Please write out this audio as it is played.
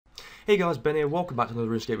Hey guys, Ben here, welcome back to another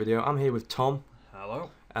RuneScape video. I'm here with Tom. Hello.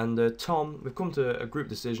 And Tom, we've come to a group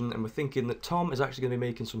decision and we're thinking that Tom is actually going to be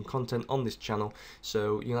making some content on this channel,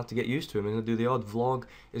 so you're going to have to get used to him. He's going to do the odd vlog,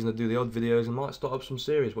 he's going to do the odd videos and might start up some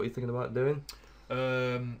series. What are you thinking about doing?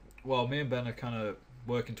 Well, me and Ben are kind of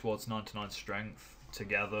working towards 99 strength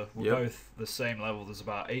together. We're both the same level. There's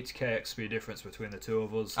about 80k XP difference between the two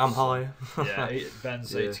of us. I'm high. Yeah,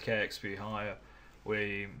 Ben's 80k XP higher.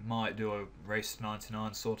 We might do a race to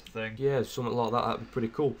 99 sort of thing. Yeah, something like that, that'd be pretty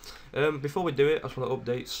cool. Before we do it, I just want to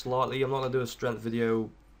update slightly. I'm not going to do a strength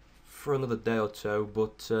video for another day or so,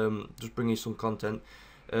 but just bring you some content.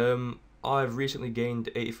 I've recently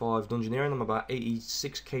gained 85 Dungeoneering. I'm about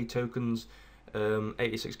 86k tokens,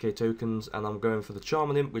 and I'm going for the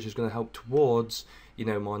Charming Imp, which is going to help towards, you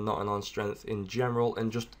know, my 99 strength in general,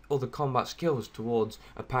 and just other combat skills towards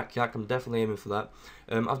a pack yak. I'm definitely aiming for that.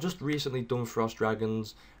 I've just recently done Frost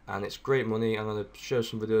Dragons, and it's great money. I'm going to show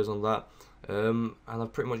some videos on that. And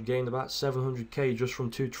I've pretty much gained about 700k just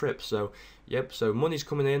from 2 trips. So, yep, so money's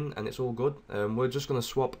coming in, and it's all good. We're just going to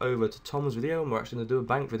swap over to Tom's video, and we're actually going to do a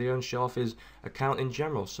bank video and show off his account in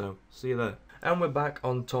general. So, see you there. And we're back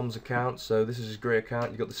on Tom's account, so this is his great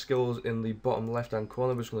account. You've got the skills in the bottom left hand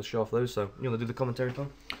corner. We're just going to show off those. So, you want to do the commentary,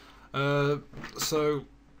 Tom? So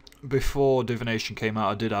before Divination came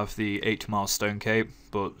out, I did have the 8-mile stone cape,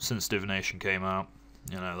 but since Divination came out,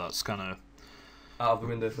 you know, that's kind of out of the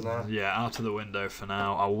window for now. Yeah, out of the window for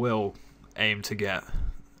now. I will aim to get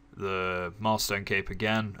the milestone cape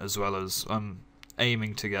again, as well as I'm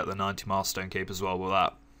aiming to get the 90 milestone cape as well.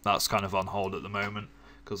 But that's kind of on hold at the moment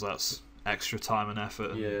because that's extra time and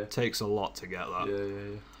effort, and it takes a lot to get that.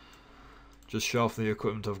 Yeah. Just show off the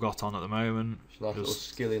equipment I've got on at the moment. Just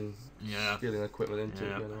skilling equipment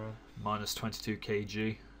into it. Minus 22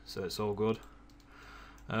 kg, so it's all good.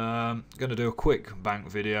 Gonna do a quick bank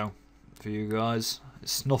video for you guys.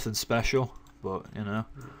 It's nothing special, but you know.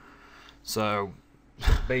 So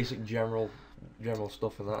basic general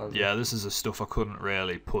stuff in that. Yeah, this is the stuff I couldn't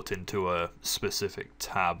really put into a specific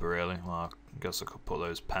tab really. Well, I guess I could put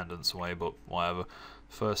those pendants away, but whatever.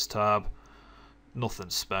 First tab, nothing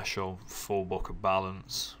special. Full book of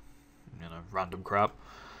balance, you know, random crap.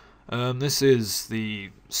 This is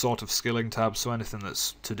the sort of skilling tab, so anything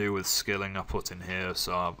that's to do with skilling I put in here.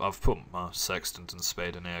 So I've put my sextant and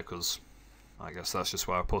spade in here because I guess that's just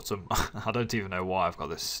where I put them. I don't even know why I've got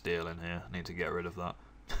this steel in here. I need to get rid of that.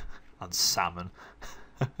 And salmon.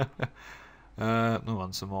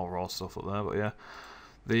 And some more raw stuff up there, but yeah.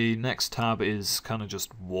 The next tab is kind of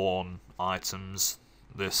just worn items.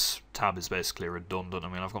 This tab is basically redundant. I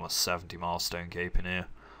mean, I've got my 70 milestone cape in here.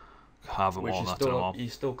 I haven't worn that in a while. You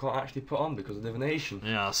still can't actually put on because of divination.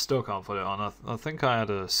 Yeah, I still can't put it on. I think I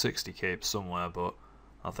had a 60 cape somewhere, but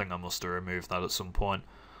I think I must have removed that at some point.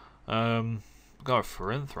 Got a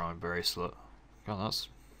Throwing bracelet. God, that's...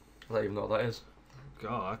 I don't even know what that is.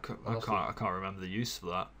 God, I can't remember the use for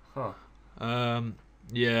that. Huh.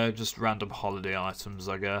 Yeah, just random holiday items,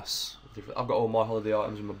 I guess. I've got all my holiday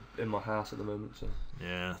items in my house at the moment, so.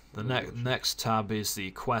 Yeah. The next tab is the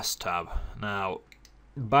quest tab. Now,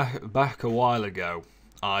 back a while ago,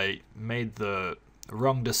 I made the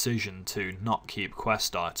wrong decision to not keep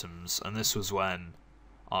quest items, and this was when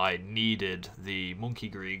I needed the monkey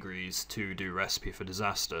gree-grees to do recipe for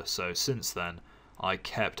disaster. So since then, I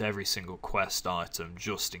kept every single quest item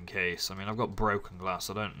just in case. I mean, I've got broken glass.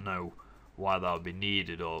 I don't know why that would be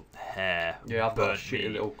needed, or hair. Yeah, I've got a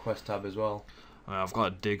shitty little quest tab as well. I mean, I've got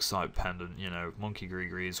a dig site pendant, you know, monkey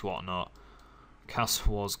gree-grees, whatnot. Cast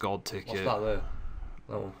Wars gold ticket. What's that there?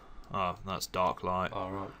 Oh. Oh, that's Dark Light. Oh,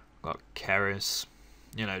 right. Got Keris.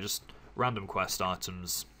 You know, just random quest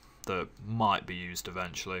items that might be used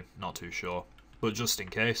eventually. Not too sure. But just in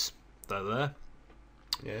case, they're there.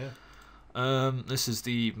 Yeah. This is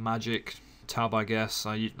the magic tab, I guess.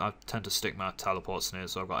 I tend to stick my teleports in here,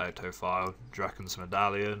 so I've got Ectofile, Draken's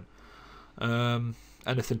Medallion.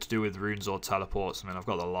 Anything to do with runes or teleports. I mean, I've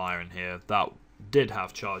got the Lyre in here. That did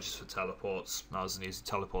have charges for teleports. That was an easy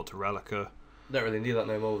teleport to Relica. Don't really need that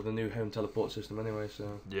no more with the new home teleport system anyway,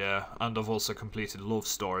 so. Yeah, and I've also completed Love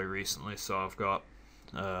Story recently, so I've got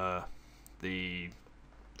I've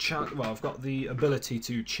got the ability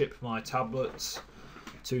to chip my tablets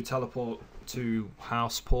to teleport to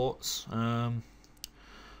house ports.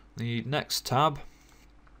 The next tab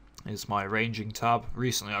is my ranging tab.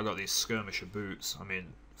 Recently I got these skirmisher boots. I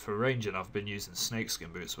mean, for ranging I've been using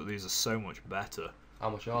snakeskin boots, but these are so much better. How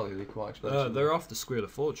much are they? They're quite expensive. They're off the Squeal of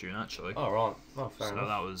Fortune, actually. Oh, right. Oh, fair enough. So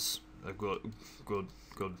that was a good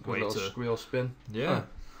way little to squeal spin. Yeah.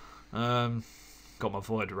 Got my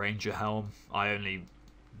Void Ranger helm. That's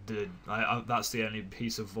the only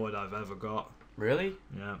piece of Void I've ever got. Really?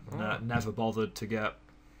 Yeah, Oh. never bothered to get.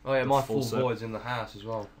 Oh yeah, my full set. void's in the house as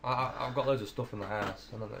well. I've got loads of stuff in the house.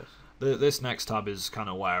 I don't know. This next tab is kind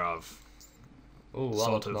of where I've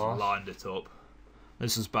sort of nice. lined it up.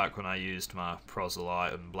 This is back when I used my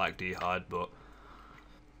proselyte and black d'hide, but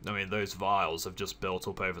I mean those vials have just built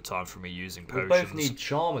up over time from me using potions. We both need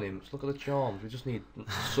charming imps. Look at the charms. We just need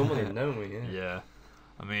summoning, don't we? Yeah. Yeah.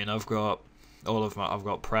 I mean I've got I've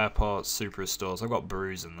got prayer pots, super restores, I've got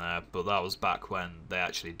brews in there, but that was back when they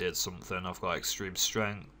actually did something. I've got extreme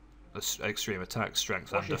strength, extreme attack,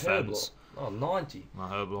 strength, and defense. Oh, 90. My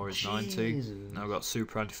herblore is 90. And I've got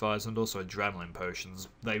super anti-fires and also adrenaline potions.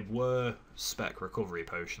 They were spec recovery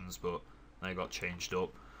potions, but they got changed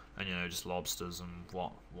up. And you know, just lobsters and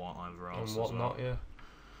whatever else. And whatnot,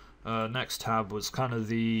 yeah. Next tab was kind of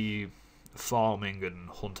the farming and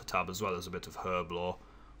hunter tab, as well as a bit of herblore.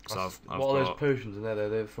 I've what are those potions in there?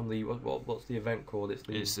 They're from the what's the event called?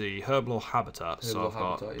 It's the herblore habitat. So I've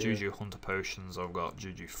got yeah. Juju hunter potions. I've got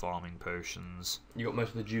Juju farming potions. You got most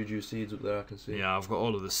of the Juju seeds up there, I can see. Yeah, I've got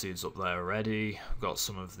all of the seeds up there already. I've got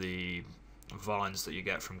some of the vines that you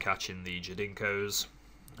get from catching the Jadinkos.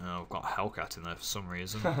 I've got Hellcat in there for some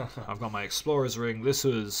reason. I've got my explorer's ring. This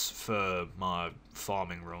was for my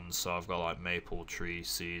farming runs, so I've got like maple tree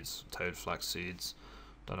seeds, toad flax seeds.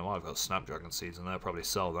 Don't know why I've got snapdragon seeds in there. Probably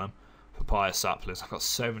sell them. Papaya saplings. I've got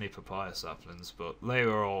so many papaya saplings, but they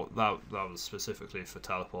were all that was specifically for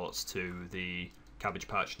teleports to the cabbage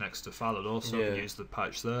patch next to Falador, so I can use the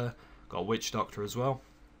patch there. Got Witch Doctor as well.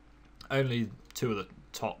 Only 2 of the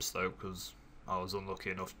tops though, because I was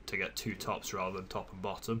unlucky enough to get 2 tops rather than top and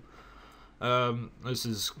bottom. This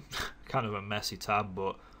is kind of a messy tab,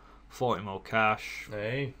 but 40 more cash.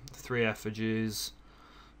 Hey. 3 effigies.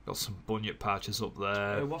 Got some bunyip patches up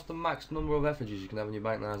there. What's the max number of effigies you can have in your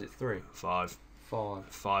bank now? Is it 3? 5.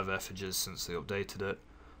 5 effigies since they updated it.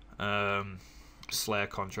 Slayer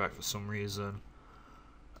contract for some reason.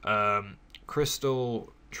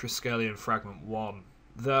 Crystal Triskelion Fragment 1.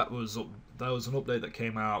 That was an update that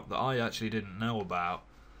came out that I actually didn't know about.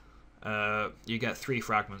 You get 3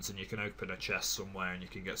 fragments and you can open a chest somewhere and you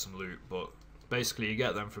can get some loot, but basically you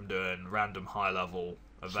get them from doing random high level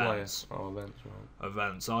events. Slayer. Oh, events, right.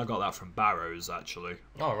 Events. I got that from Barrows actually.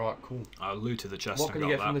 Oh, right, cool. I looted the chest. What can you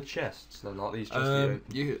get from the chests then, like these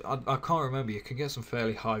chests? I can't remember. You can get some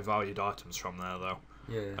fairly high valued items from there though.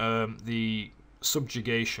 Yeah. The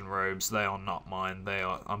subjugation robes, they are not mine.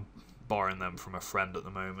 I'm borrowing them from a friend at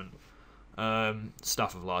the moment.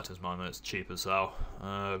 Staff of Light is mine. It's cheap as hell.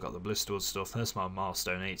 Got the Blisterwood stuff. There's my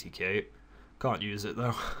milestone 80 cape. Can't use it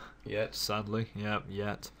though. Yet. Sadly. Yep.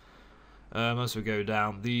 Yet. As we go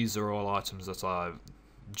down, these are all items that I've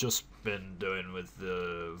just been doing with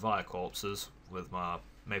the Via Corpses, with my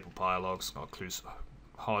Maple Pylogs. Got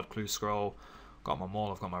hard clue scroll. Got my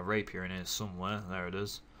maul. I've got my rapier in here somewhere. There it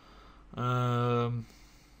is. What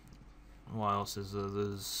else is there?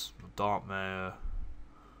 There's Darkmare.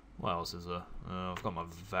 What else is there? I've got my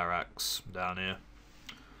Verax down here.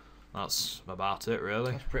 That's about it,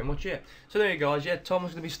 really. That's pretty much it. So there you go, guys. Yeah,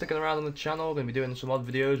 Tom's going to be sticking around on the channel. Going to be doing some odd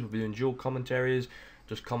videos. We'll be doing dual commentaries,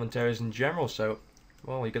 just commentaries in general. So,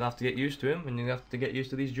 well, you're going to have to get used to him, and you're going to have to get used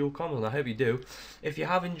to these dual comments, and I hope you do. If you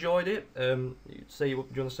have enjoyed it, do you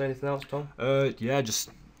want to say anything else, Tom? Yeah,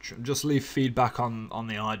 just leave feedback on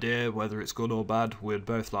the idea, whether it's good or bad. We'd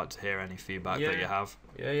both like to hear any feedback that you have.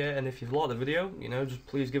 Yeah, and if you've liked the video, just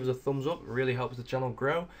please give us a thumbs up. It really helps the channel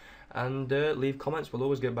grow. And leave comments. We'll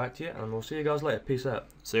always get back to you. And we'll see you guys later. Peace out.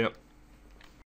 See ya.